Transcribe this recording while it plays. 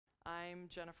I'm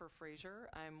Jennifer Frazier.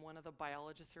 I'm one of the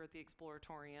biologists here at the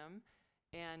Exploratorium,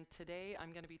 and today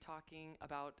I'm going to be talking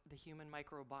about the human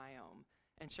microbiome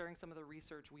and sharing some of the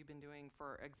research we've been doing for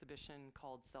our exhibition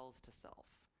called Cells to Self.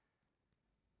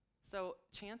 So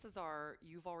chances are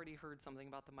you've already heard something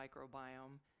about the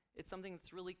microbiome. It's something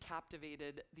that's really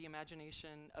captivated the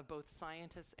imagination of both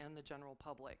scientists and the general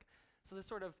public. So this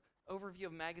sort of overview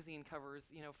of magazine covers,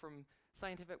 from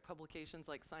scientific publications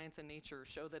like Science and Nature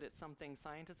show that it's something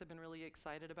scientists have been really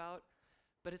excited about,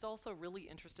 but it's also really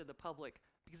interested the public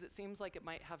because it seems like it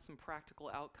might have some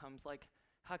practical outcomes, like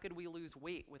how could we lose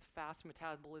weight with fast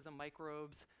metabolism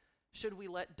microbes? Should we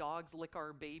let dogs lick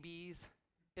our babies?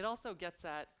 It also gets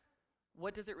at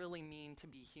what does it really mean to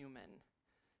be human?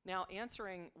 Now,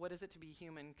 answering what is it to be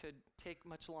human could take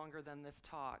much longer than this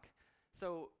talk.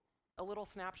 So a little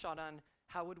snapshot on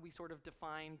how would we sort of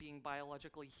define being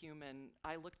biologically human?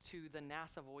 I looked to the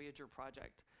NASA Voyager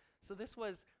project. So this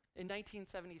was, in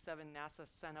 1977, NASA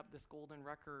sent up this golden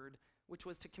record, which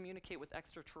was to communicate with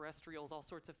extraterrestrials all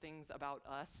sorts of things about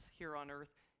us here on Earth,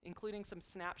 including some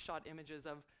snapshot images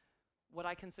of what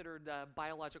I considered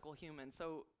biological humans.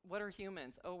 So what are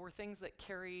humans? Oh, we're things that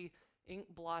carry ink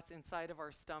blots inside of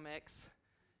our stomachs.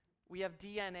 We have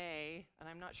DNA, and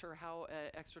I'm not sure how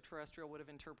an extraterrestrial would have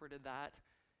interpreted that.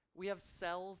 We have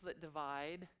cells that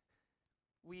divide.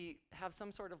 We have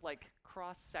some sort of like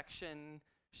cross section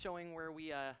showing where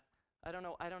we, I don't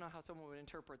know how someone would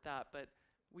interpret that, but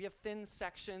we have thin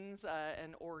sections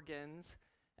and organs.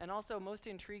 And also, most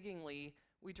intriguingly,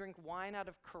 we drink wine out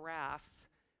of carafes.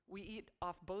 We eat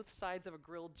off both sides of a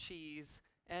grilled cheese,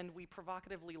 and we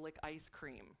provocatively lick ice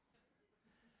cream.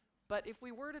 But if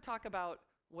we were to talk about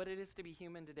what it is to be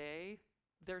human today,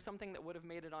 there's something that would have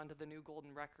made it onto the new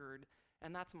golden record,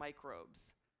 and that's microbes.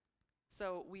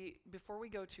 So before we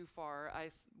go too far,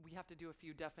 we have to do a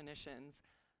few definitions.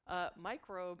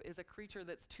 Microbe is a creature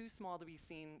that's too small to be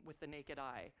seen with the naked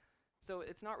eye. So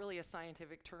it's not really a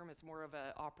scientific term, it's more of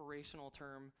an operational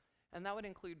term. And that would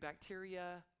include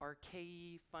bacteria,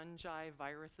 archaea, fungi,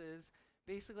 viruses,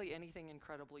 basically anything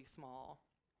incredibly small.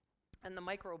 And the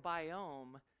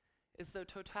microbiome is the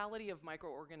totality of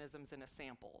microorganisms in a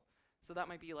sample. So that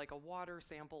might be like a water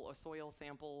sample, a soil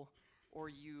sample, or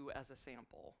you as a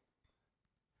sample.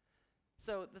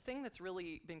 So the thing that's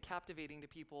really been captivating to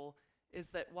people is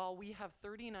that while we have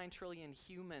 39 trillion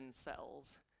human cells,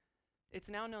 it's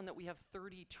now known that we have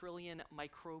 30 trillion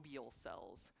microbial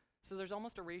cells. So there's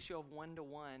almost a ratio of 1 to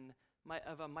 1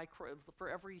 for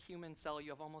every human cell,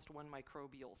 you have almost one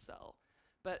microbial cell.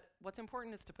 But what's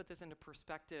important is to put this into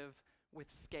perspective with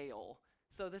scale.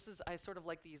 So I sort of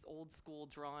like these old school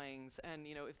drawings, and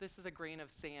if this is a grain of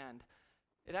sand,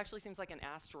 it actually seems like an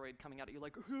asteroid coming out at you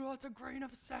like, oh, it's a grain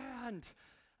of sand.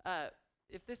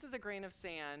 If this is a grain of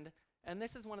sand, and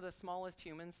this is one of the smallest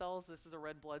human cells, this is a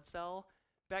red blood cell,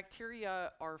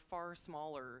 bacteria are far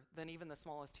smaller than even the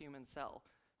smallest human cell.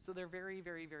 So they're very,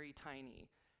 very, very tiny.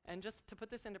 And just to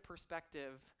put this into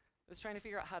perspective, I was trying to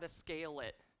figure out how to scale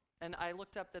it. And I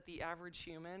looked up that the average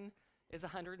human is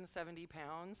 170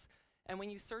 pounds. And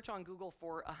when you search on Google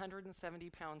for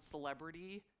 170-pound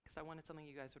celebrity, because I wanted something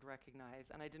you guys would recognize,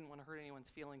 and I didn't want to hurt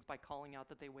anyone's feelings by calling out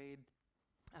that they weighed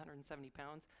 170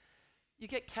 pounds, you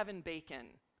get Kevin Bacon.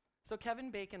 So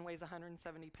Kevin Bacon weighs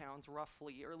 170 pounds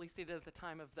roughly, or at least he did at the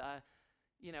time of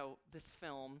this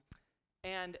film.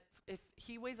 And if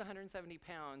he weighs 170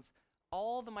 pounds,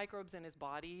 all the microbes in his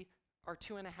body are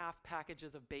 2.5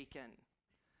 packages of bacon.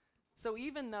 So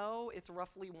even though it's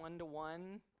roughly 1 to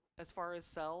 1 as far as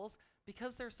cells,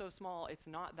 because they're so small, it's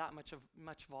not that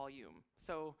much volume.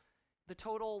 So the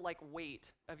total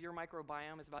weight of your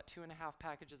microbiome is about 2.5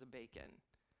 packages of bacon.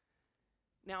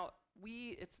 Now,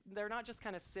 they're not just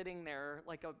kind of sitting there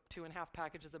like 2.5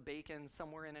 packages of bacon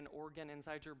somewhere in an organ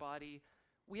inside your body.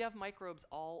 We have microbes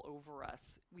all over us.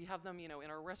 We have them, in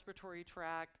our respiratory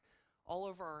tract, all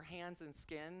over our hands and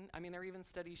skin. I mean, there are even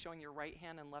studies showing your right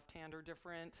hand and left hand are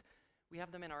different. We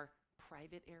have them in our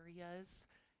private areas.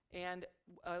 And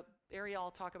an area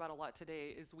I'll talk about a lot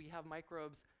today is we have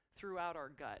microbes throughout our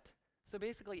gut. So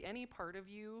basically, any part of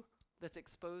you that's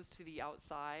exposed to the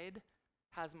outside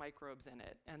has microbes in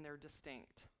it, and they're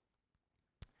distinct.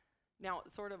 Now,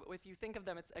 sort of, if you think of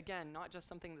them, it's, again, not just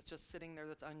something that's just sitting there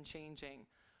that's unchanging.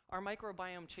 Our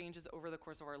microbiome changes over the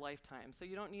course of our lifetime, so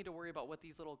you don't need to worry about what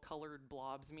these little colored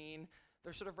blobs mean.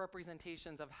 They're sort of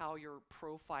representations of how your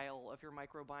profile of your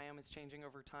microbiome is changing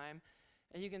over time.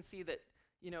 And you can see that,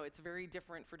 it's very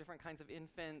different for different kinds of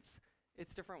infants.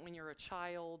 It's different when you're a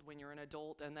child, when you're an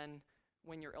adult, and then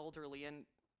when you're elderly. And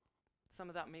some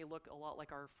of that may look a lot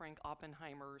like our Frank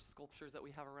Oppenheimer sculptures that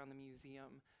we have around the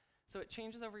museum. So it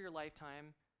changes over your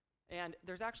lifetime, And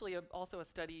there's actually also a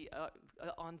study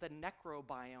on the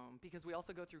necrobiome, because we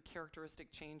also go through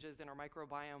characteristic changes in our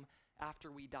microbiome after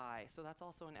we die. So that's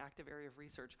also an active area of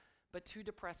research, but too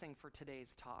depressing for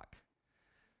today's talk.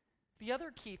 The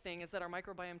other key thing is that our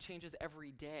microbiome changes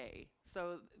every day.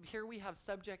 So here we have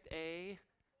subject A,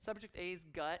 subject A's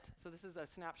gut. So this is a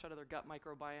snapshot of their gut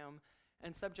microbiome,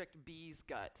 and subject B's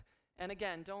gut. And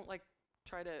again, don't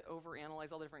try to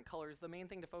overanalyze all the different colors. The main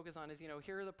thing to focus on is,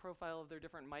 here are the profile of their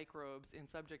different microbes in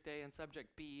subject A and subject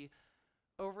B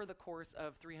over the course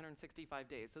of 365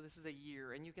 days. So this is a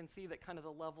year, and you can see that kind of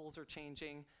the levels are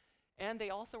changing. And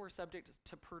they also were subject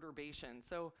to perturbation.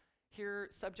 So here,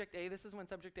 subject A, this is when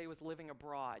subject A was living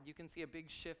abroad. You can see a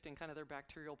big shift in kind of their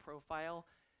bacterial profile.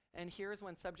 And here's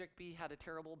when subject B had a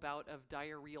terrible bout of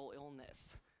diarrheal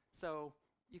illness. So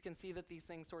you can see that these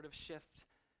things sort of shift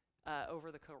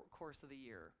over the course of the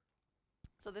year.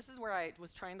 So this is where I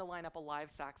was trying to line up a live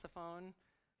saxophone,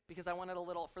 because I wanted a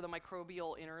little, for the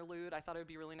microbial interlude, I thought it would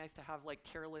be really nice to have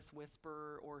careless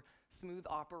whisper or smooth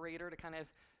operator to kind of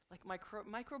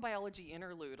microbiology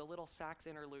interlude, a little sax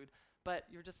interlude. But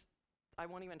I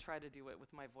won't even try to do it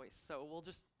with my voice. So we'll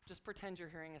just pretend you're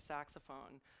hearing a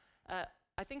saxophone.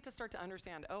 I think to start to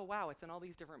understand, oh wow, it's in all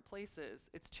these different places,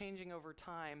 it's changing over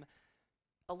time.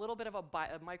 A little bit of a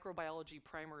microbiology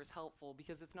primer is helpful,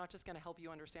 because it's not just going to help you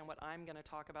understand what I'm going to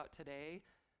talk about today,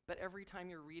 but every time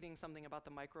you're reading something about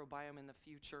the microbiome in the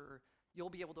future, you'll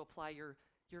be able to apply your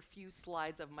few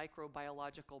slides of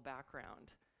microbiological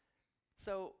background.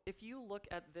 So if you look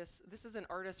at this is an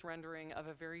artist rendering of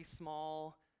a very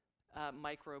small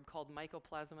microbe called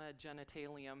Mycoplasma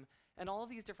genitalium, and all of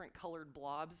these different colored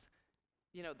blobs,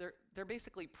 they're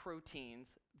basically proteins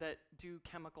that do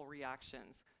chemical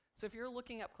reactions. So if you're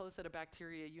looking up close at a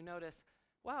bacteria, you notice,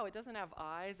 wow, it doesn't have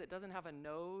eyes, it doesn't have a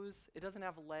nose, it doesn't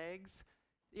have legs.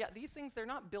 Yeah, these things, they're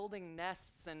not building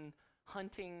nests and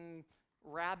hunting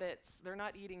rabbits, they're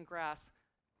not eating grass.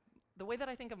 The way that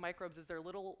I think of microbes is they're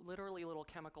literally little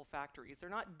chemical factories. They're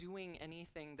not doing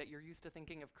anything that you're used to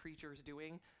thinking of creatures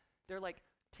doing. They're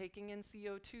taking in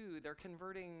CO2, they're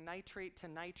converting nitrate to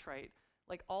nitrite.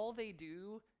 All they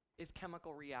do is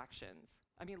chemical reactions.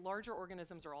 I mean, larger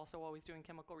organisms are also always doing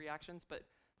chemical reactions, but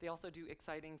they also do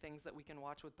exciting things that we can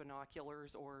watch with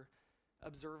binoculars or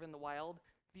observe in the wild.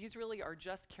 These really are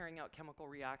just carrying out chemical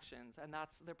reactions, and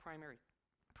that's the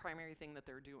primary thing that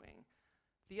they're doing.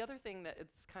 The other thing that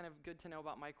it's kind of good to know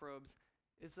about microbes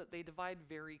is that they divide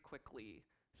very quickly.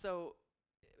 So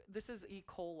this is E.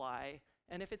 coli,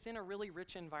 and if it's in a really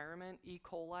rich environment, E.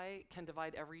 coli can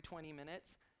divide every 20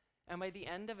 minutes, and by the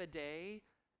end of a day,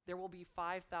 there will be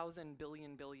 5,000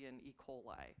 billion E.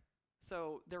 coli.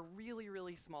 So they're really,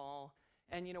 really small,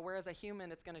 and whereas a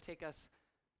human, it's going to take us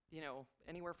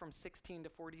anywhere from 16 to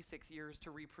 46 years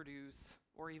to reproduce,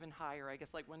 or even higher. I guess,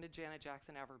 when did Janet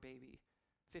Jackson have her baby?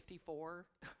 54?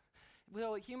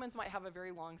 Well, humans might have a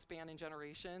very long span in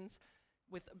generations.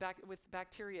 With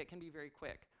bacteria, it can be very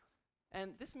quick.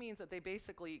 And this means that they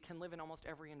basically can live in almost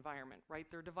every environment, right?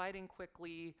 They're dividing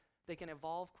quickly, they can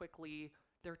evolve quickly,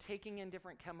 they're taking in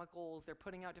different chemicals, they're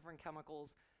putting out different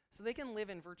chemicals, so they can live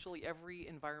in virtually every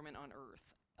environment on Earth.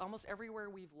 Almost everywhere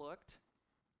we've looked,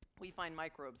 we find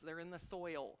microbes. They're in the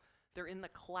soil, they're in the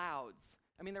clouds.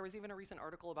 I mean, there was even a recent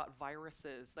article about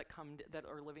viruses that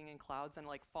are living in clouds and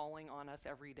falling on us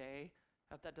every day.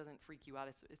 I hope that doesn't freak you out.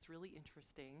 It's really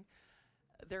interesting.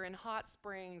 They're in hot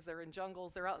springs, they're in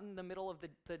jungles, they're out in the middle of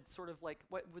the sort of what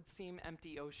would seem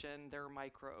empty ocean. They're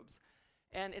microbes.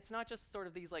 And it's not just sort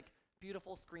of these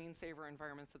beautiful screensaver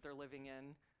environments that they're living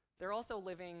in. They're also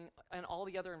living in all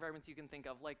the other environments you can think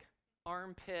of, like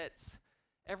armpits,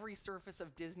 every surface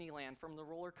of Disneyland, from the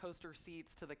roller coaster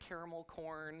seats to the caramel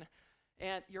corn,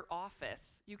 and your office.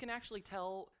 You can actually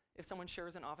tell if someone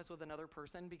shares an office with another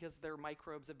person because their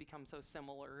microbes have become so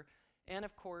similar. And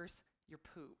of course, your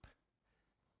poop.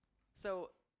 So,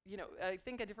 I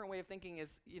think a different way of thinking is,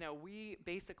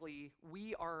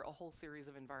 we are a whole series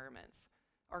of environments.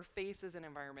 Our face is an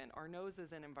environment, our nose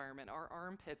is an environment, our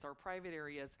armpits, our private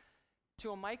areas.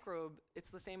 To a microbe, it's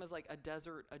the same as a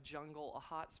desert, a jungle, a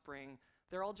hot spring.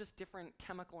 They're all just different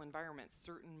chemical environments,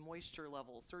 certain moisture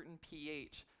levels, certain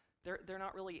pH. They're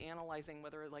not really analyzing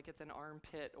whether it's an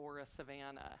armpit or a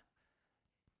savanna.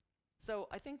 So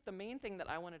I think the main thing that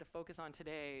I wanted to focus on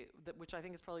today, which I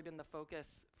think has probably been the focus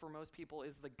for most people,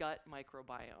 is the gut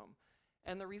microbiome.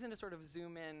 And the reason to sort of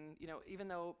zoom in, even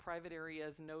though private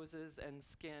areas, noses, and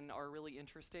skin are really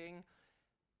interesting,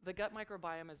 the gut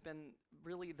microbiome has been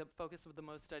really the focus of the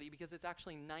most study because it's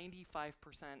actually 95%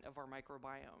 of our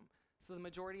microbiome. So the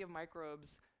majority of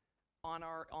microbes on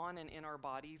and in our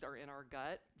bodies are in our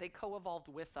gut. They co-evolved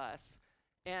with us,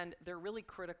 and they're really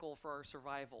critical for our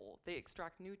survival. They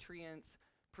extract nutrients,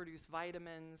 produce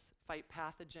vitamins, fight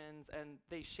pathogens, and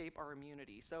they shape our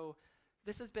immunity. So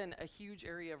this has been a huge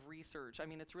area of research. I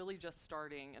mean, it's really just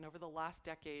starting, and over the last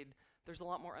decade, there's a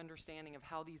lot more understanding of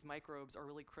how these microbes are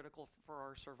really critical for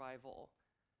our survival.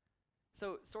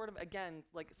 So sort of, again,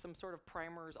 like some sort of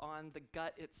primers on the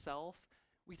gut itself.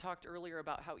 We talked earlier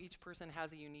about how each person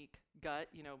has a unique gut,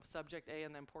 you know, subject A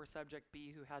and then poor subject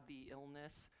B who had the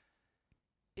illness.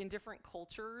 In different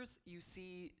cultures, you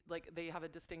see like they have a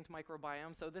distinct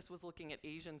microbiome. So this was looking at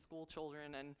Asian school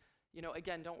children, and you know,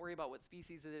 again, don't worry about what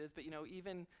species it is, but you know,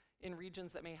 even in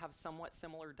regions that may have somewhat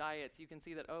similar diets, you can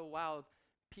see that, oh wow,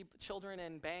 children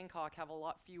in Bangkok have a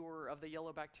lot fewer of the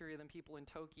yellow bacteria than people in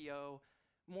Tokyo.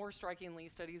 More strikingly,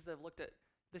 studies that have looked at,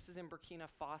 this is in Burkina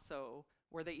Faso,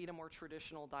 where they eat a more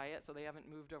traditional diet, so they haven't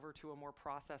moved over to a more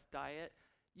processed diet.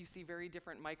 You see very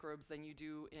different microbes than you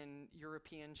do in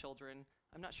European children.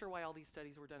 I'm not sure why all these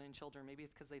studies were done in children. Maybe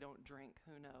it's because they don't drink,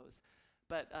 who knows.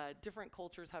 But different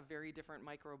cultures have very different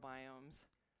microbiomes.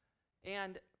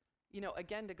 And, you know,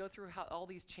 again, to go through how all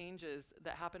these changes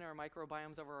that happen in our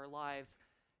microbiomes over our lives,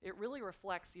 it really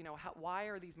reflects, you know, why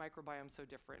are these microbiomes so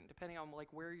different, depending on like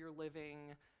where you're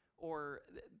living or,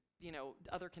 you know,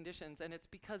 other conditions. And it's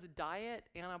because diet,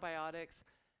 antibiotics,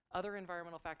 other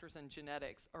environmental factors, and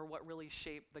genetics are what really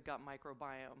shape the gut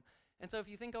microbiome. And so if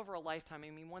you think over a lifetime, I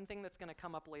mean, one thing that's going to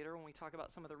come up later when we talk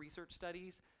about some of the research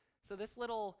studies, so this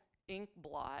little ink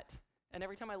blot, and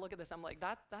every time I look at this, I'm like,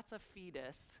 that's a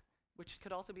fetus, which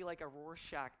could also be like a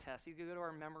Rorschach test. You could go to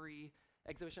our memory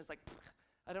exhibition, it's like,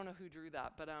 I don't know who drew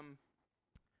that, but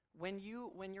when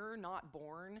you're not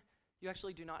born, you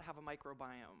actually do not have a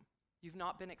microbiome. You've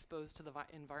not been exposed to the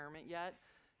environment yet.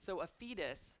 So a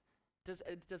fetus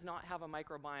does not have a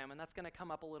microbiome, and that's going to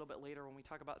come up a little bit later when we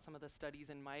talk about some of the studies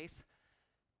in mice.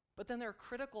 But then there are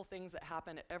critical things that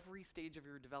happen at every stage of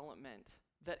your development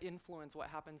that influence what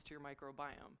happens to your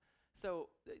microbiome. So,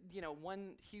 you know,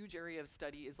 one huge area of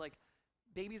study is like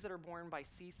babies that are born by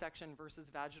C-section versus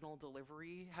vaginal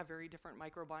delivery have very different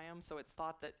microbiomes. So it's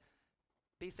thought that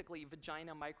basically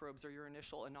vagina microbes are your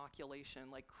initial inoculation,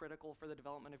 like critical for the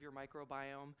development of your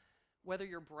microbiome. Whether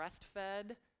you're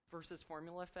breastfed versus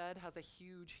formula fed has a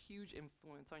huge, huge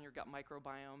influence on your gut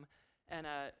microbiome. And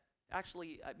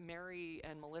actually, Mary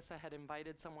and Melissa had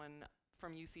invited someone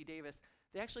from UC Davis.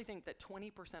 They actually think that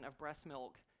 20% of breast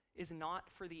milk is not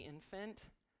for the infant,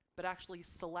 but actually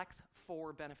selects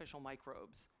for beneficial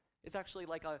microbes. It's actually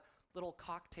like a little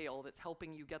cocktail that's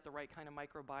helping you get the right kind of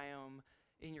microbiome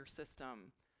in your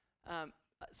system.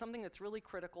 Something that's really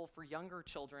critical for younger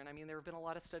children, I mean, there have been a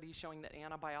lot of studies showing that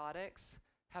antibiotics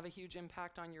have a huge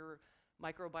impact on your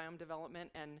microbiome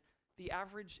development, and the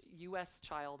average US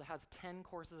child has 10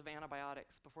 courses of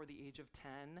antibiotics before the age of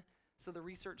 10. So the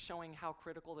research showing how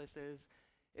critical this is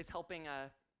helping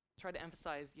try to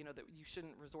emphasize, you know, that you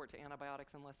shouldn't resort to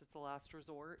antibiotics unless it's the last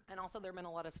resort. And also there have been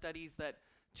a lot of studies that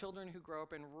children who grow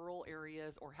up in rural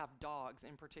areas or have dogs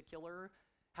in particular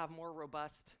have more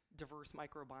robust, diverse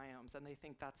microbiomes, and they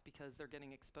think that's because they're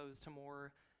getting exposed to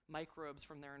more microbes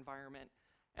from their environment.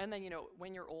 And then, you know,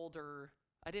 when you're older,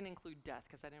 I didn't include death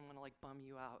because I didn't want to like bum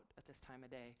you out at this time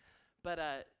of day.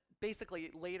 But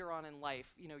basically later on in life,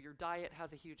 you know, your diet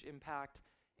has a huge impact.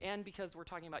 And because we're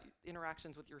talking about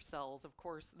interactions with your cells, of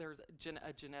course, there's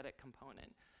a genetic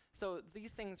component. So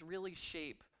these things really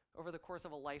shape over the course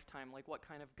of a lifetime, like what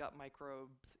kind of gut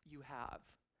microbes you have.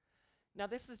 Now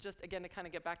this is just, again, to kind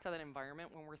of get back to that environment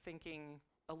when we're thinking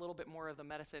a little bit more of the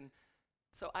medicine.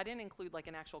 So I didn't include like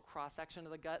an actual cross-section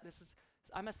of the gut.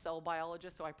 I'm a cell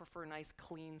biologist, so I prefer nice,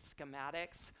 clean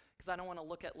schematics because I don't want to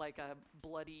look at like a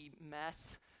bloody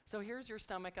mess. So here's your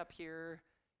stomach up here.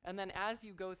 And then as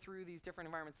you go through these different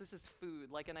environments, this is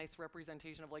food, like a nice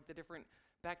representation of like the different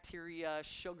bacteria,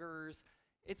 sugars.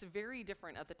 It's very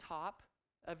different at the top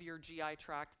of your GI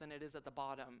tract than it is at the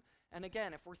bottom. And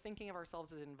again, if we're thinking of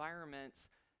ourselves as environments,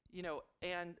 you know,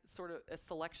 and sort of a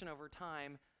selection over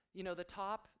time, you know, the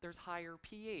top, there's higher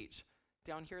pH.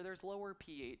 Down here, there's lower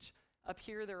pH. Up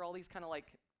here, there are all these kind of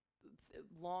like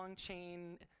long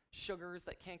chain sugars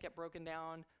that can't get broken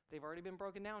down. They've already been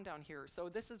broken down here. So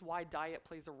this is why diet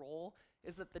plays a role,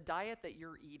 is that the diet that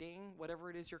you're eating, whatever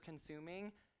it is you're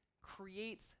consuming,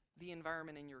 creates the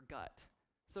environment in your gut.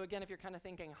 So again, if you're kind of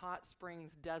thinking hot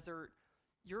springs, desert,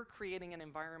 you're creating an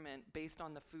environment based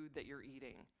on the food that you're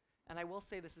eating. And I will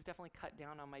say this has definitely cut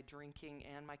down on my drinking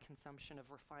and my consumption of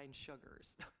refined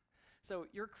sugars. So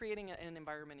you're creating an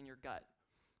environment in your gut.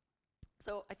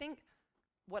 So I think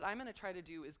what I'm going to try to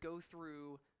do is go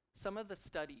through some of the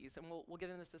studies, and we'll get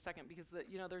into this in a second, because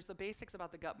you know, there's the basics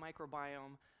about the gut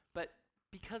microbiome, but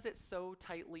because it's so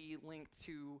tightly linked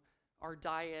to our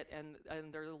diet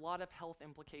and there's a lot of health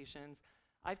implications,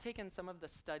 I've taken some of the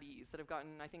studies that have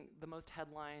gotten, I think, the most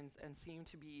headlines and seem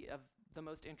to be of the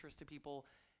most interest to people,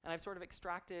 and I've sort of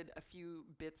extracted a few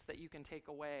bits that you can take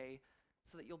away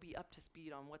so that you'll be up to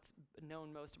speed on what's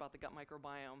known most about the gut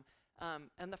microbiome.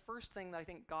 And the first thing that I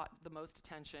think got the most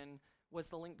attention was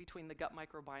the link between the gut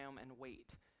microbiome and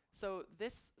weight. So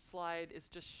this slide is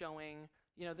just showing,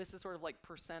 this is sort of like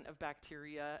percent of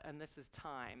bacteria, and this is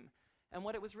time. And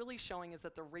what it was really showing is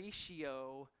that the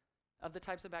ratio of the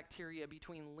types of bacteria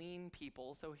between lean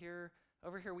people, so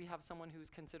over here we have someone who's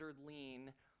considered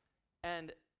lean,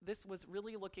 and this was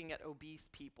really looking at obese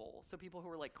people, so people who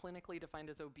were like clinically defined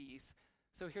as obese.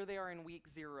 So here they are in week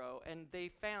 0, and they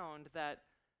found that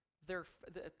the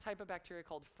type of bacteria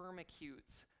called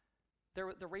firmicutes,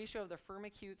 the ratio of the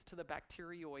firmicutes to the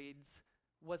bacterioids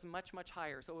was much, much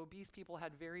higher. So obese people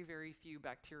had very, very few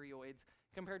bacterioids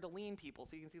compared to lean people.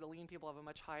 So you can see the lean people have a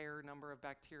much higher number of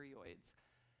bacterioids.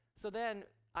 So then,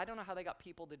 I don't know how they got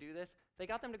people to do this. They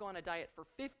got them to go on a diet for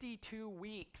 52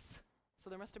 weeks. So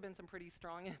there must have been some pretty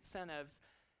strong incentives.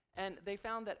 And they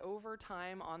found that over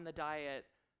time on the diet,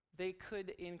 they could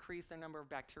increase their number of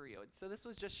bacterioids. So this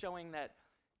was just showing that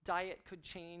diet could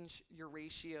change your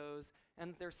ratios,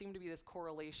 and there seemed to be this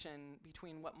correlation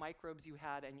between what microbes you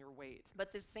had and your weight.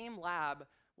 But this same lab,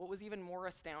 what was even more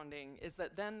astounding is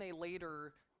that then they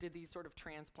later did these sort of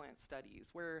transplant studies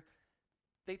where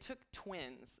they took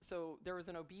twins. So there was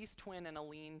an obese twin and a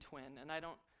lean twin, and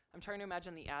I'm trying to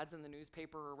imagine the ads in the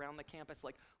newspaper around the campus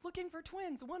like, looking for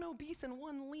twins, one obese and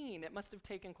one lean. It must have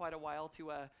taken quite a while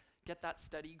to get that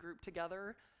study group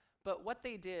together. But what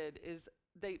they did is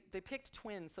they picked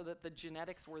twins so that the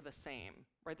genetics were the same,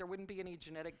 right? There wouldn't be any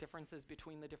genetic differences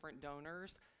between the different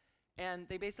donors. And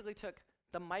they basically took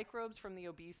the microbes from the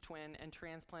obese twin and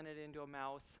transplanted it into a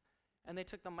mouse. And they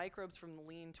took the microbes from the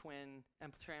lean twin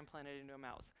and transplanted it into a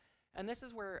mouse. And this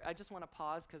is where I just want to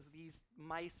pause because these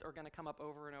mice are going to come up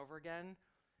over and over again.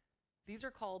 These are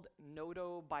called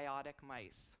notobiotic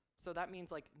mice. So that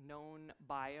means like known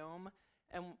biome.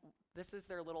 And this is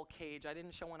their little cage. I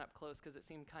didn't show one up close because it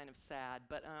seemed kind of sad.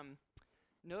 But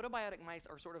notobiotic mice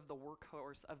are sort of the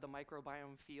workhorse of the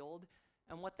microbiome field.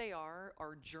 And what they are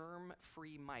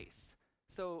germ-free mice.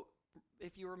 So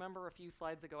if you remember a few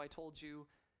slides ago, I told you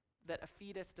that a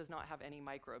fetus does not have any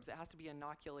microbes. It has to be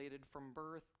inoculated from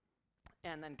birth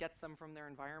and then gets them from their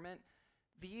environment.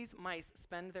 These mice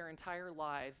spend their entire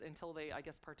lives until they, I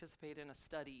guess, participate in a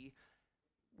study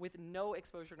with no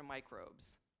exposure to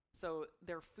microbes. So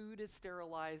their food is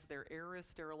sterilized, their air is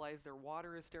sterilized, their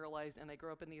water is sterilized, and they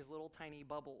grow up in these little tiny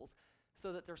bubbles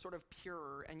so that they're sort of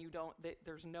pure and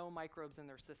there's no microbes in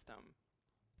their system.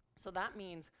 So that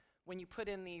means when you put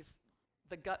in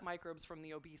the gut microbes from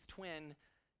the obese twin,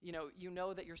 you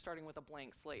know that you're starting with a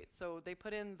blank slate. So they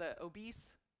put in the obese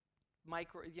the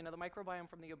microbiome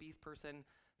from the obese person,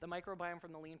 the microbiome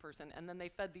from the lean person, and then they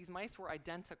fed these mice were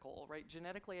identical, right,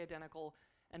 genetically identical,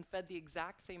 and fed the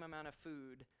exact same amount of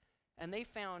food. And they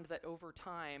found that over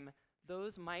time,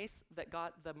 those mice that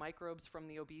got the microbes from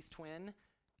the obese twin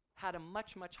had a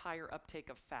much, much higher uptake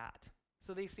of fat.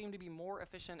 So they seemed to be more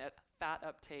efficient at fat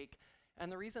uptake.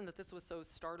 And the reason that this was so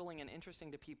startling and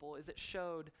interesting to people is it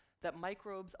showed that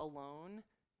microbes alone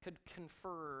could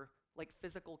confer like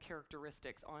physical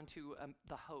characteristics onto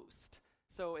the host.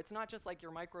 So it's not just like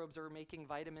your microbes are making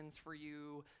vitamins for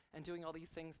you and doing all these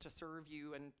things to serve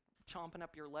you and chomping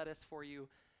up your lettuce for you.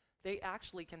 They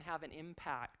actually can have an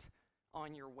impact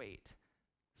on your weight.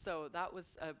 So that was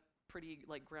a pretty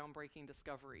like groundbreaking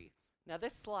discovery. Now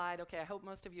this slide, okay, I hope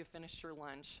most of you have finished your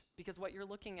lunch because what you're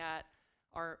looking at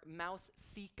are mouse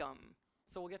cecum.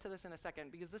 So we'll get to this in a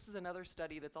second because this is another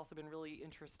study that's also been really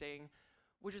interesting,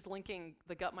 which is linking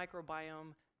the gut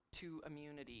microbiome to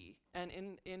immunity.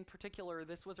 And in particular,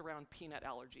 this was around peanut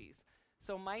allergies.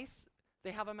 So mice,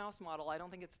 they have a mouse model. I don't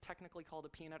think it's technically called a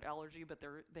peanut allergy, but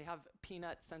they have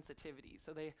peanut sensitivity.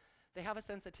 So they have a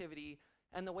sensitivity,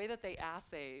 and the way that they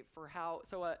assay for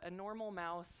so a normal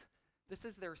mouse, this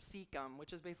is their cecum,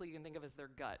 which is basically you can think of as their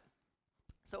gut.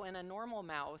 So in a normal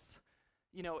mouse,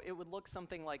 it would look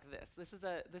something like this. This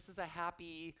is a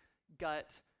happy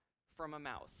gut from a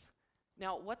mouse.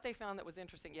 Now, what they found that was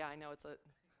interesting, yeah, I know it's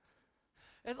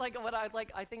like what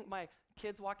I think my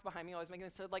kids walked behind me, I was making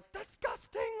this like,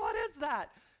 disgusting, what is that?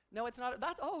 No, it's not,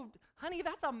 oh, honey,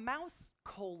 that's a mouse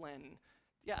colon.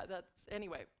 Yeah,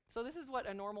 anyway. So this is what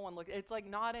a normal one looks, it's like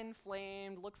not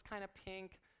inflamed, looks kind of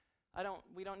pink.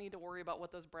 We don't need to worry about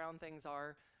what those brown things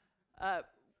are.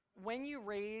 When you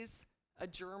raise a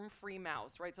germ-free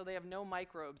mouse, right, so they have no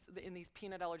microbes in these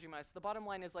peanut allergy mice, the bottom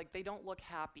line is like they don't look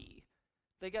happy.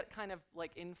 they get kind of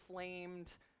like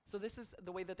inflamed. So this is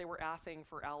the way that they were assaying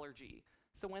for allergy.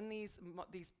 So when these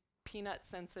peanut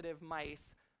sensitive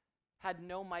mice had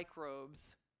no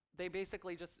microbes, they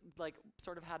basically just like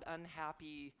sort of had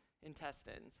unhappy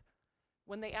intestines.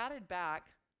 When they added back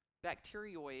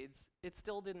bacterioids, it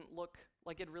still didn't look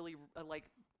like it really like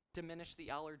diminished the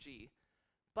allergy.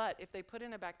 But if they put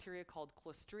in a bacteria called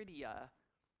Clostridia,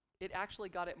 it actually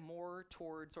got it more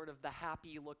toward sort of the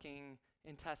happy looking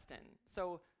intestine.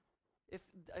 So if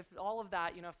all of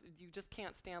that, if you just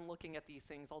can't stand looking at these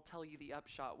things, I'll tell you the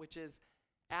upshot, which is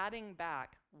adding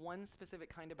back one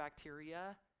specific kind of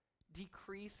bacteria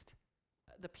decreased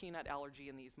the peanut allergy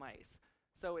in these mice.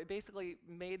 So it basically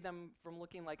made them from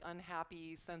looking like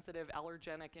unhappy, sensitive,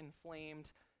 allergenic,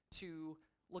 inflamed to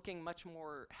looking much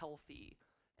more healthy.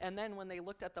 And then when they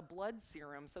looked at the blood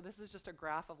serum, so this is just a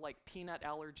graph of like peanut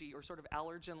allergy or sort of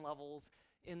allergen levels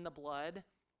in the blood.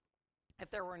 If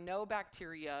there were no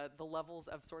bacteria, the levels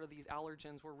of sort of these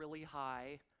allergens were really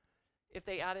high. If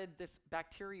they added this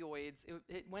bacterioids,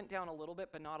 it went down a little bit,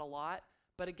 but not a lot.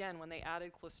 But again, when they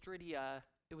added Clostridia,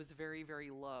 it was very, very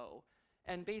low.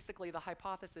 And basically the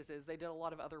hypothesis is they did a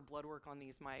lot of other blood work on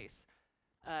these mice.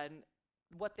 And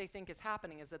what they think is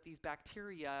happening is that these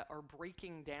bacteria are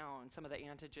breaking down some of the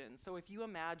antigens. So if you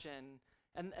imagine,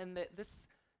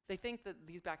 they think that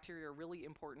these bacteria are really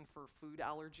important for food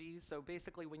allergies. So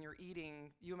basically when you're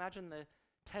eating, you imagine the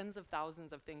tens of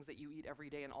thousands of things that you eat every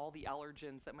day and all the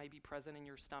allergens that might be present in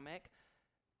your stomach.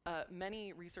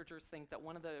 Many researchers think that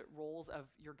one of the roles of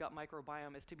your gut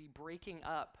microbiome is to be breaking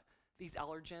up these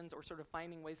allergens or sort of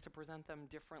finding ways to present them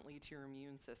differently to your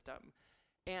immune system.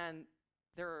 And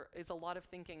there is a lot of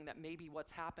thinking that maybe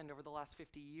what's happened over the last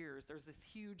 50 years, there's this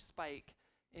huge spike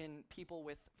in people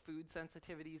with food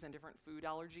sensitivities and different food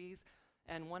allergies.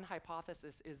 And one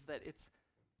hypothesis is that it's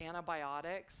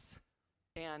antibiotics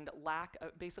and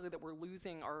basically that we're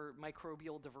losing our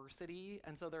microbial diversity.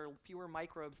 And so there are fewer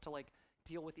microbes to like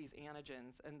deal with these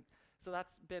antigens. And so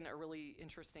that's been a really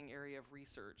interesting area of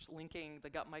research, linking the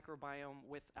gut microbiome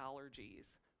with allergies.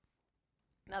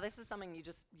 Now this is something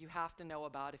you have to know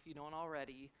about if you don't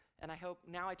already, and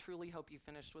I truly hope you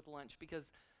finished with lunch, because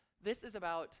this is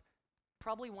about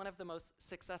probably one of the most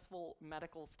successful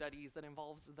medical studies that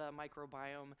involves the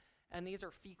microbiome, and these are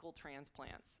fecal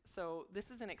transplants. So this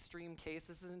is an extreme case.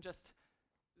 This isn't just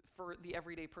for the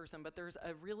everyday person, but there's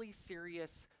a really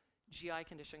serious GI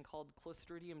condition called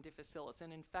Clostridium difficile. It's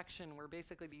an infection where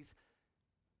basically these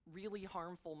really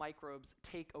harmful microbes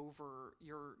take over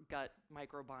your gut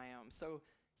microbiome. So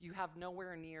you have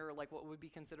nowhere near like what would be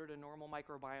considered a normal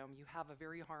microbiome. You have a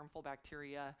very harmful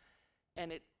bacteria,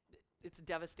 and it's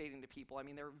devastating to people. I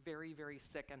mean, they're very, very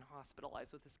sick and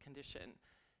hospitalized with this condition.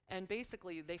 And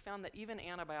basically, they found that even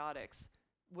antibiotics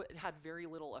had very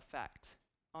little effect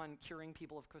on curing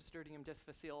people of Clostridium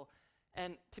difficile.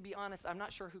 And to be honest, I'm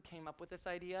not sure who came up with this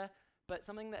idea, but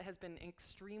something that has been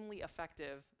extremely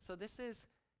effective. So this is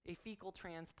a fecal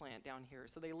transplant down here.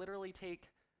 So they literally take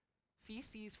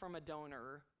feces from a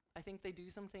donor. I think they do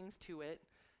some things to it,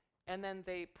 and then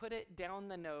they put it down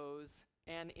the nose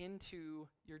and into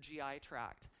your GI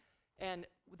tract. And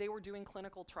they were doing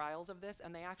clinical trials of this,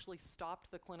 and they actually stopped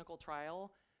the clinical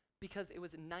trial because it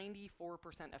was 94%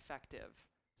 effective.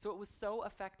 So it was so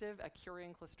effective at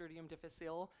curing Clostridium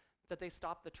difficile that they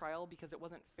stopped the trial because it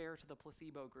wasn't fair to the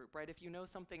placebo group, right? If you know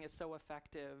something is so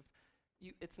effective,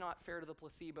 it's not fair to the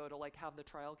placebo to like have the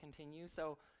trial continue.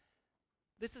 So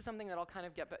this is something that I'll kind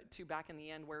of get to back in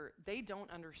the end, where they don't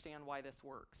understand why this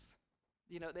works.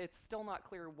 It's still not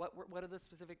clear what are the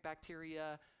specific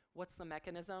bacteria, what's the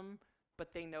mechanism,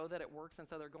 but they know that it works, and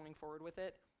so they're going forward with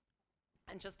it.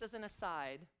 And just as an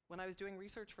aside, when I was doing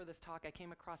research for this talk, I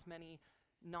came across many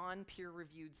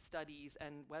non-peer-reviewed studies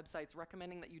and websites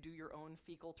recommending that you do your own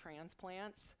fecal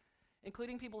transplants,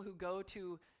 including people who go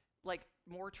to like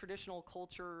more traditional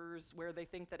cultures where they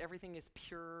think that everything is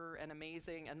pure and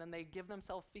amazing, and then they give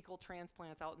themselves fecal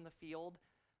transplants out in the field.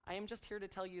 I am just here to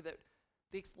tell you that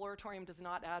the Exploratorium does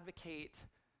not advocate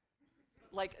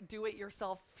like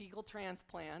do-it-yourself fecal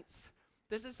transplants.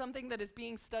 This is something that is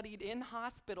being studied in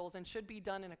hospitals and should be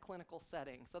done in a clinical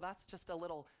setting. So that's just a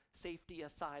little safety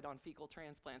aside on fecal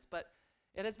transplants. But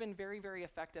it has been very, very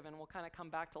effective, and we'll kind of come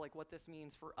back to like what this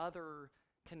means for other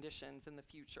conditions in the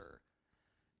future.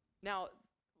 Now,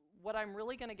 what I'm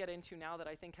really going to get into now that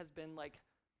I think has been like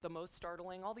the most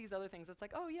startling, all these other things, it's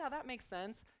like, oh yeah, that makes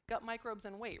sense. Gut microbes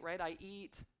and weight, right? I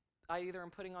either am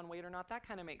putting on weight or not, that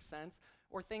kind of makes sense.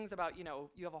 Or things about, you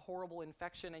have a horrible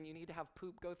infection and you need to have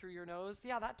poop go through your nose.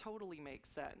 Yeah, that totally makes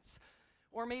sense.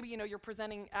 Or maybe, you're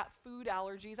presenting at food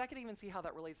allergies. I could even see how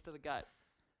that relates to the gut.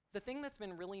 the thing that's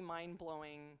been really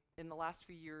mind-blowing in the last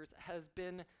few years has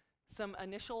been some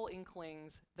initial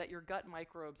inklings that your gut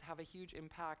microbes have a huge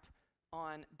impact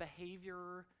on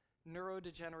behavior,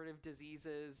 neurodegenerative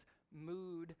diseases,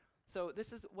 mood. So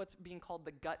this is what's being called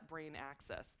the gut-brain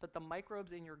axis, that the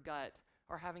microbes in your gut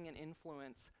are having an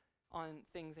influence on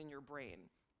things in your brain.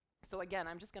 So again,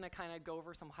 I'm just going to kind of go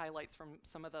over some highlights from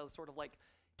some of those sort of like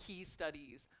key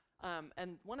studies.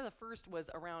 And one of the first was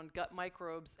around gut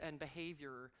microbes and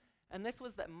behavior. And this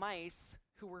was that mice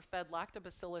who were fed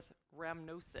Lactobacillus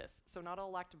rhamnosus, so not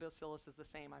all lactobacillus is the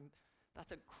same.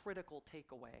 That's a critical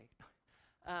takeaway.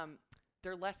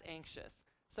 They're less anxious.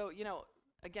 So, you know,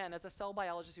 again, as a cell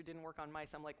biologist who didn't work on mice,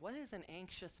 I'm like, what is an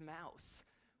anxious mouse?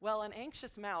 Well, an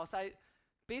anxious mouse,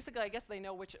 basically, I guess they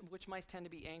know which mice tend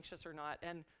to be anxious or not,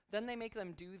 and then they make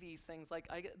them do these things. Like,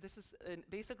 this is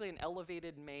basically an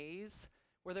elevated maze,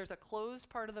 where there's a closed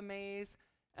part of the maze,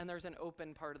 and there's an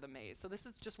open part of the maze. So this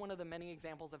is just one of the many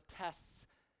examples of tests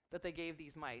that they gave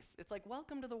these mice. It's like,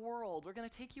 welcome to the world. We're going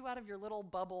to take you out of your little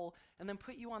bubble and then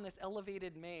put you on this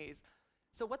elevated maze.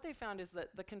 So what they found is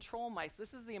that the control mice,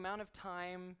 this is the amount of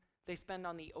time they spend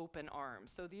on the open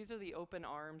arms. So these are the open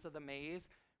arms of the maze,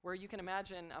 where you can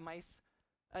imagine a mice,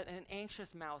 an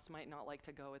anxious mouse might not like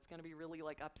to go. It's going to be really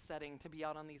like upsetting to be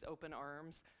out on these open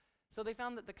arms. So they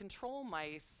found that the control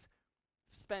mice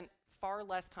spent far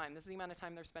less time. This is the amount of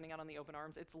time they're spending out on the open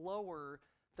arms. It's lower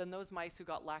than those mice who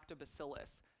got lactobacillus.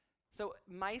 So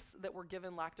mice that were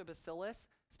given lactobacillus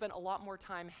spent a lot more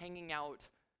time hanging out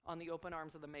on the open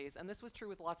arms of the maze. And this was true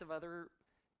with lots of other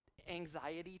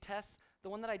anxiety tests. The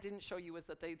one that I didn't show you is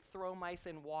that they'd throw mice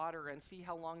in water and see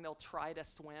how long they'll try to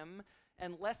swim.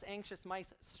 And less anxious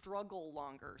mice struggle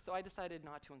longer. So I decided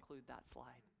not to include that slide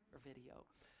or video.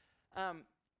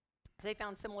 They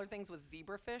found similar things with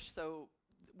zebrafish. So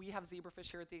we have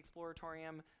zebrafish here at the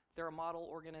Exploratorium. They're a model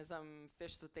organism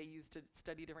fish that they use to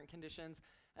study different conditions.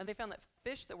 And they found that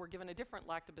fish that were given a different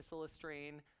lactobacillus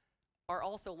strain are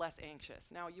also less anxious.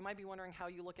 Now, you might be wondering how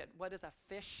you look at what is a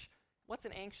fish, what's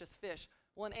an anxious fish?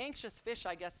 Well, an anxious fish,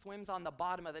 I guess, swims on the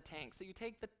bottom of the tank. So you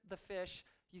take the fish,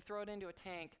 you throw it into a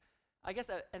tank. I guess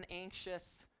an anxious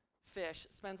fish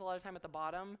spends a lot of time at the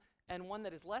bottom, and one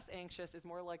that is less anxious is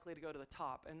more likely to go to the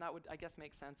top. And that would, I guess,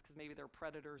 make sense because maybe there are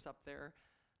predators up there.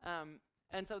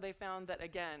 And so they found that,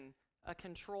 again, a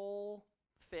control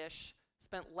fish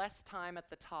spent less time at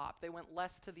the top. They went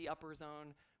less to the upper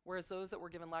zone, whereas those that were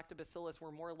given lactobacillus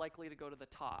were more likely to go to the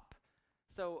top.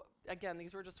 So again,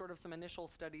 these were just sort of some initial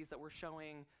studies that were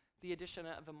showing the addition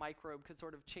of a microbe could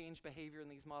sort of change behavior in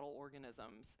these model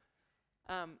organisms.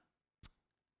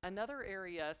 Another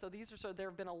area, so there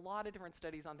have been a lot of different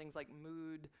studies on things like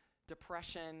mood,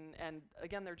 depression, and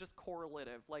again, they're just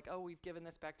correlative, like, oh, we've given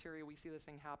this bacteria, we see this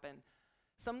thing happen.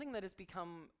 Something that has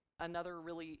become another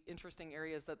really interesting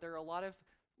area is that there are a lot of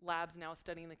labs now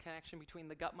studying the connection between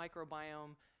the gut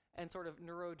microbiome and sort of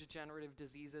neurodegenerative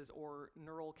diseases or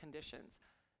neural conditions.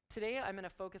 Today, I'm going to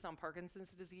focus on Parkinson's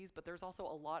disease, but there's also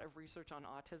a lot of research on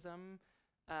autism.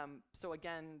 So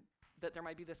again, that there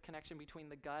might be this connection between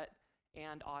the gut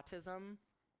and autism.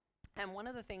 And one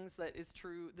of the things that is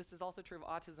true, this is also true of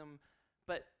autism,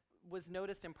 but was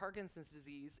noticed in Parkinson's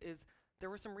disease, is there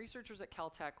were some researchers at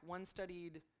Caltech. One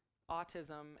studied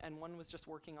autism, and one was just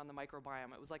working on the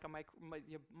microbiome. It was like a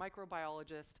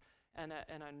microbiologist and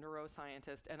a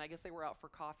neuroscientist, and I guess they were out for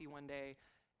coffee one day,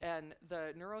 and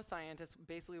the neuroscientist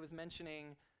basically was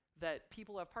mentioning that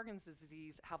people who have Parkinson's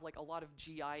disease have like a lot of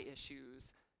GI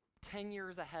issues 10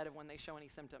 years ahead of when they show any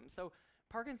symptoms. So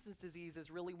Parkinson's disease is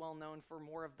really well known for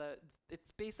more of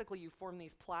it's basically you form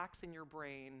these plaques in your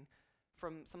brain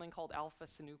from something called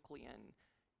alpha-synuclein.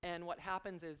 And what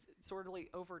happens is, sort of like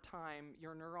over time,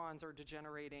 your neurons are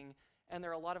degenerating, and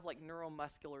there are a lot of like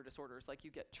neuromuscular disorders, like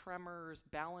you get tremors,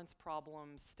 balance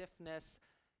problems, stiffness,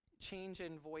 change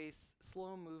in voice,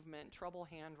 slow movement, trouble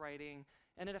handwriting,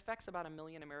 and it affects about 1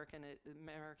 million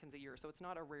Americans a year. So it's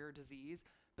not a rare disease,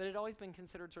 but it had always been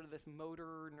considered sort of this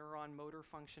neuron motor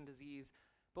function disease.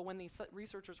 But when these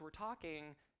researchers were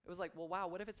talking, it was like, well, wow,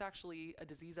 what if it's actually a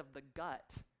disease of the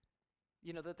gut?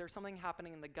 You know, that there's something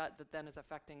happening in the gut that then is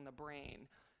affecting the brain.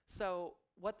 So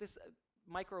what this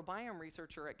microbiome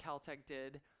researcher at Caltech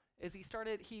did is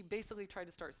he basically tried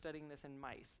to start studying this in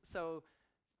mice. So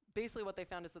basically what they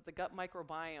found is that the gut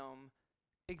microbiome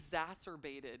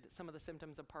exacerbated some of the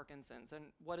symptoms of Parkinson's. And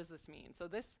what does this mean? So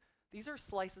these are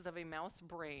slices of a mouse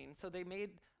brain. So they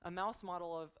made a mouse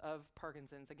model of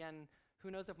Parkinson's. Again, who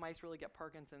knows if mice really get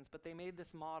Parkinson's, but they made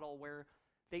this model where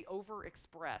they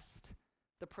overexpressed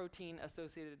the protein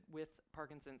associated with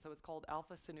Parkinson's. So it's called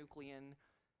alpha-synuclein.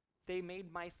 they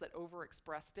made mice that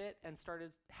overexpressed it and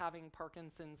started having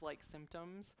Parkinson's-like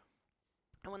symptoms.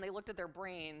 And when they looked at their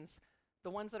brains,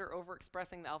 the ones that are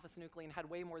overexpressing the alpha-synuclein had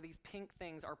way more. These pink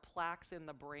things are plaques in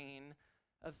the brain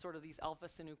of sort of these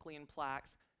alpha-synuclein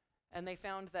plaques. And they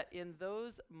found that in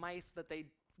those mice that they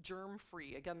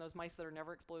germ-free, again, those mice that are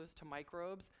never exposed to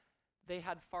microbes, they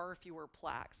had far fewer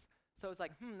plaques. So it's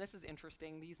like, this is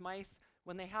interesting. These mice,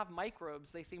 when they have microbes,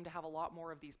 they seem to have a lot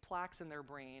more of these plaques in their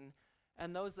brain.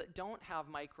 And those that don't have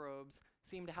microbes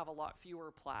seem to have a lot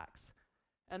fewer plaques.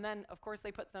 And then, of course,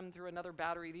 they put them through another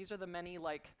battery. These are the many,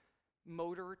 like,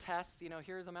 motor tests. You know,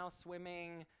 here's a mouse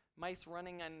swimming, mice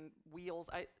running on wheels.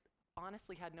 I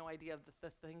honestly had no idea of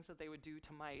the things that they would do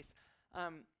to mice.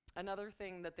 Another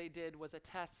thing that they did was a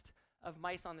test of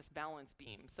mice on this balance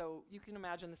beam. So you can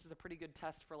imagine this is a pretty good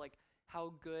test for like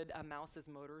how good a mouse's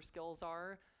motor skills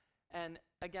are. And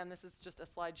again, this is just a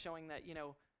slide showing that, you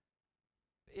know,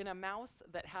 in a mouse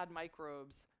that had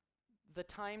microbes, the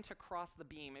time to cross the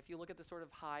beam, if you look at the sort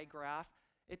of high graph,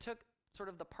 it took sort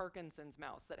of the Parkinson's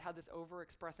mouse that had this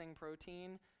overexpressing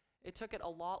protein, it took it a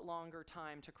lot longer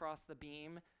time to cross the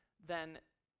beam than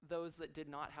those that did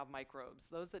not have microbes.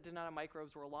 Those that did not have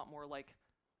microbes were a lot more like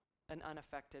an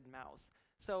unaffected mouse.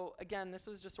 So again, this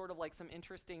was just sort of like some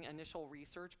interesting initial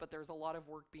research, but there's a lot of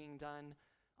work being done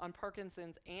on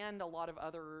Parkinson's and a lot of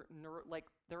other, like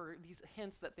there are these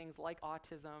hints that things like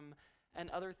autism and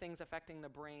other things affecting the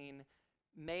brain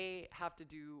may have to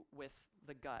do with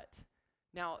the gut.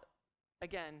 Now,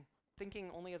 again, thinking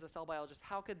only as a cell biologist,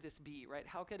 how could this be, right?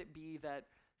 How could it be that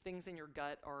things in your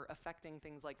gut are affecting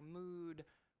things like mood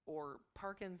or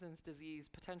Parkinson's disease,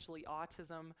 potentially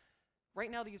autism?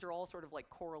 Right now, these are all sort of like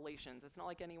correlations. It's not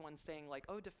like anyone's saying like,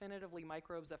 oh, definitively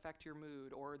microbes affect your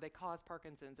mood or they cause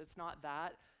Parkinson's. It's not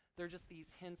that. They're just these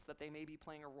hints that they may be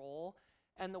playing a role.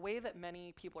 And the way that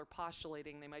many people are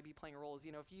postulating they might be playing a role is,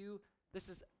 you know, this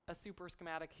is a super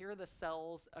schematic, here are the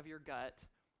cells of your gut,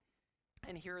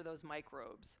 and here are those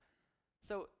microbes.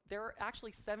 So there are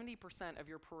actually 70% of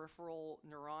your peripheral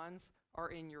neurons are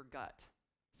in your gut.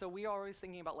 So we are always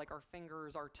thinking about like our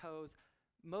fingers, our toes.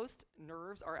 Most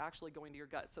nerves are actually going to your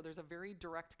gut. So there's a very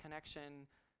direct connection.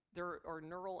 There are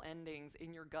neural endings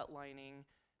in your gut lining,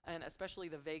 and especially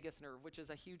the vagus nerve, which is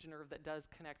a huge nerve that does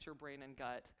connect your brain and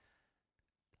gut.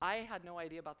 I had no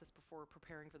idea about this before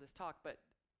preparing for this talk, but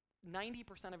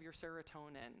 90% of your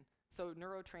serotonin, so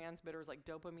neurotransmitters like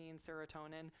dopamine,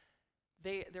 serotonin,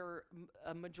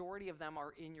 a majority of them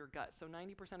are in your gut. So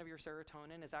 90% of your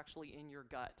serotonin is actually in your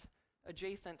gut,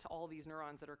 adjacent to all these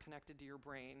neurons that are connected to your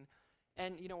brain.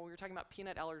 And you know, when we were talking about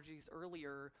peanut allergies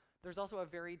earlier, there's also a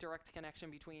very direct connection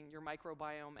between your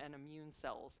microbiome and immune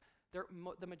cells.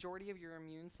 The majority of your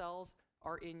immune cells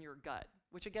are in your gut,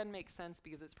 which again makes sense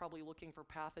because it's probably looking for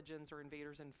pathogens or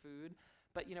invaders in food.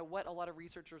 But you know, what a lot of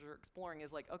researchers are exploring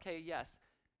is like, okay, yes,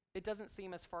 it doesn't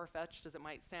seem as far-fetched as it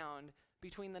might sound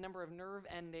between the number of nerve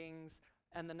endings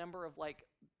and the number of like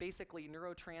basically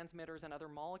neurotransmitters and other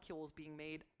molecules being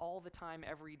made all the time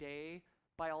every day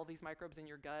by all these microbes in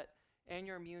your gut and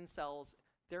your immune cells.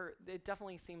 It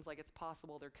definitely seems like it's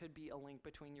possible there could be a link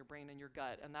between your brain and your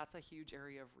gut, and that's a huge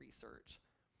area of research.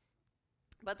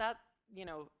 But that, you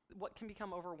know, what can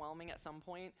become overwhelming at some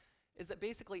point is that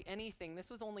basically anything, this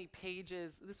was only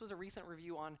pages, this was a recent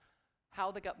review on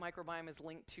how the gut microbiome is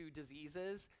linked to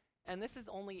diseases, and this is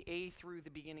only A through the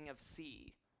beginning of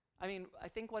C. I mean, I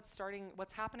think what's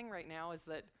happening right now is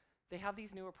that they have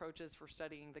these new approaches for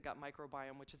studying the gut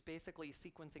microbiome, which is basically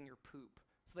sequencing your poop.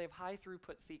 So they have high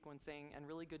throughput sequencing and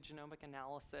really good genomic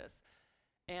analysis.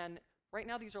 And right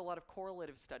now these are a lot of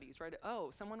correlative studies, right?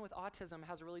 Oh, someone with autism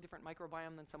has a really different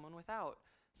microbiome than someone without.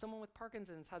 Someone with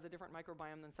Parkinson's has a different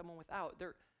microbiome than someone without.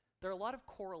 There are a lot of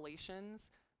correlations,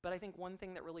 but I think one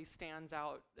thing that really stands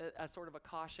out as sort of a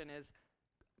caution is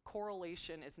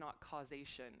correlation is not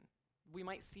causation. We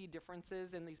might see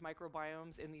differences in these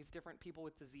microbiomes in these different people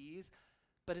with disease,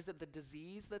 but is it the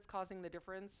disease that's causing the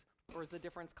difference, or is the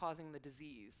difference causing the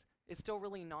disease? It's still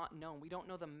really not known. We don't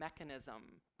know the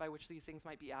mechanism by which these things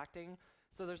might be acting.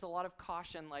 So there's a lot of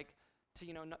caution, like to,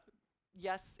 you know,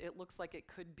 yes, it looks like there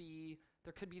could be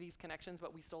these connections,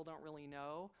 but we still don't really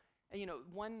know. And you know,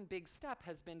 one big step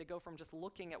has been to go from just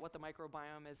looking at what the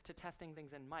microbiome is to testing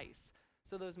things in mice.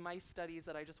 So those mice studies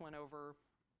that I just went over,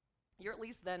 you're at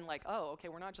least then like, oh, okay,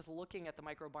 we're not just looking at the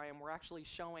microbiome, we're actually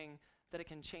showing that it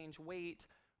can change weight,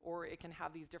 or it can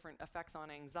have these different effects on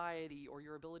anxiety or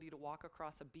your ability to walk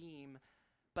across a beam.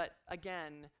 But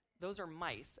again, those are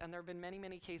mice, and there have been many,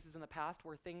 many cases in the past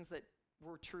where things that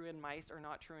were true in mice are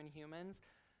not true in humans.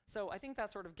 So I think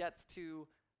that sort of gets to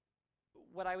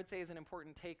what I would say is an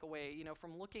important takeaway,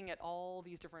 from looking at all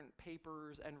these different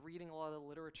papers and reading a lot of the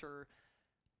literature,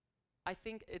 I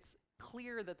think it's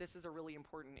clear that this is a really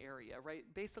important area, right?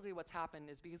 Basically what's happened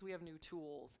is because we have new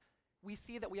tools, we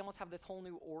see that we almost have this whole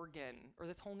new organ or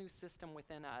this whole new system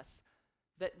within us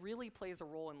that really plays a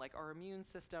role in like our immune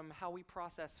system, how we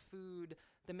process food,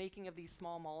 the making of these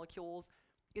small molecules.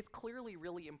 It's clearly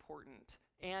really important,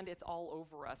 and it's all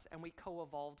over us, and we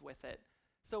co-evolved with it.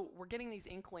 So we're getting these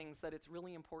inklings that it's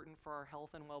really important for our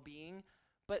health and well-being,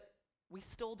 but we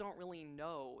still don't really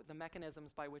know the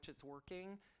mechanisms by which it's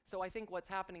working. So I think what's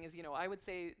happening is, I would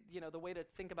say, the way to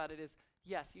think about it is,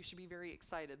 yes, you should be very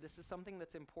excited. This is something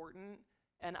that's important.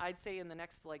 And I'd say in the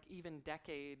next like even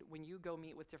decade, when you go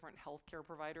meet with different healthcare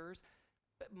providers,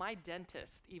 my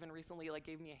dentist even recently like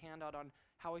gave me a handout on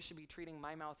how I should be treating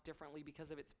my mouth differently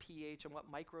because of its pH and what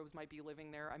microbes might be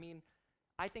living there. I mean,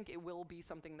 I think it will be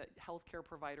something that healthcare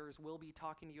providers will be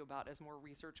talking to you about as more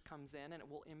research comes in, and it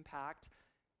will impact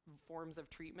forms of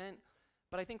treatment.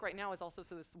 But I think right now is also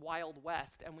this wild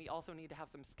west, and we also need to have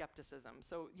some skepticism.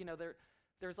 So,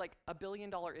 there's like $1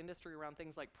 billion industry around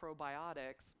things like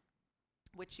probiotics,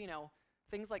 which,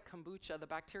 things like kombucha, the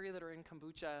bacteria that are in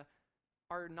kombucha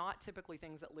are not typically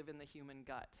things that live in the human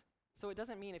gut. So it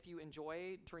doesn't mean if you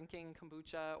enjoy drinking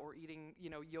kombucha or eating,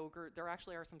 yogurt, there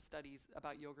actually are some studies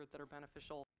about yogurt that are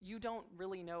beneficial. You don't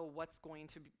really know what's going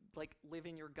to live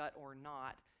in your gut or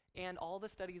not. And all the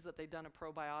studies that they've done of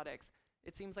probiotics,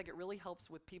 it seems like it really helps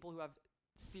with people who have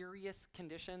serious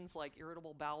conditions like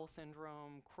irritable bowel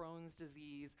syndrome, Crohn's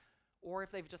disease, or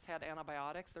if they've just had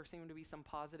antibiotics, there seem to be some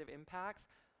positive impacts.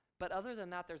 But other than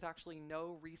that, there's actually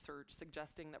no research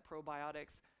suggesting that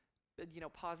probiotics,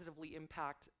 positively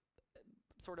impact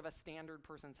sort of a standard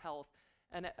person's health.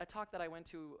 And a talk that I went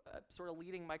to, a sort of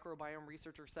leading microbiome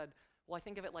researcher said, well, I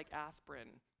think of it like aspirin.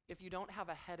 If you don't have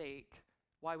a headache,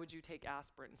 why would you take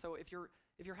aspirin? So if you're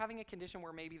having a condition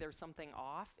where maybe there's something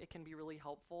off, it can be really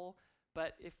helpful.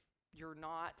 But if you're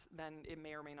not, then it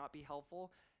may or may not be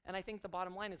helpful. And I think the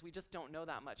bottom line is we just don't know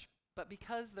that much. But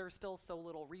because there's still so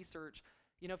little research,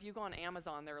 if you go on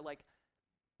Amazon, there are like,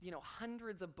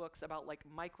 hundreds of books about like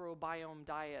microbiome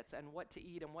diets and what to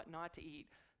eat and what not to eat.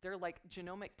 They're like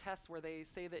genomic tests where they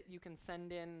say that you can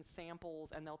send in samples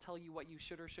and they'll tell you what you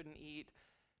should or shouldn't eat.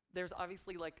 There's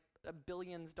obviously like a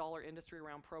billions-dollar industry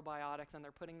around probiotics, and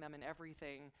they're putting them in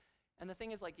everything. And the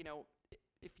thing is, like,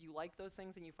 if you like those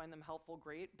things and you find them helpful,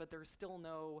 great, but there's still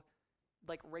no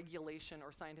like regulation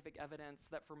or scientific evidence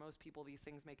that for most people these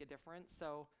things make a difference.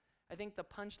 So I think the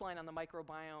punchline on the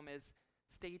microbiome is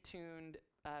stay tuned,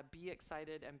 be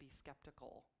excited, and be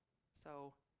skeptical.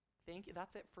 So thank you.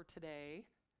 That's it for today,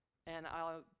 and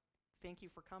I'll thank you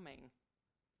for coming.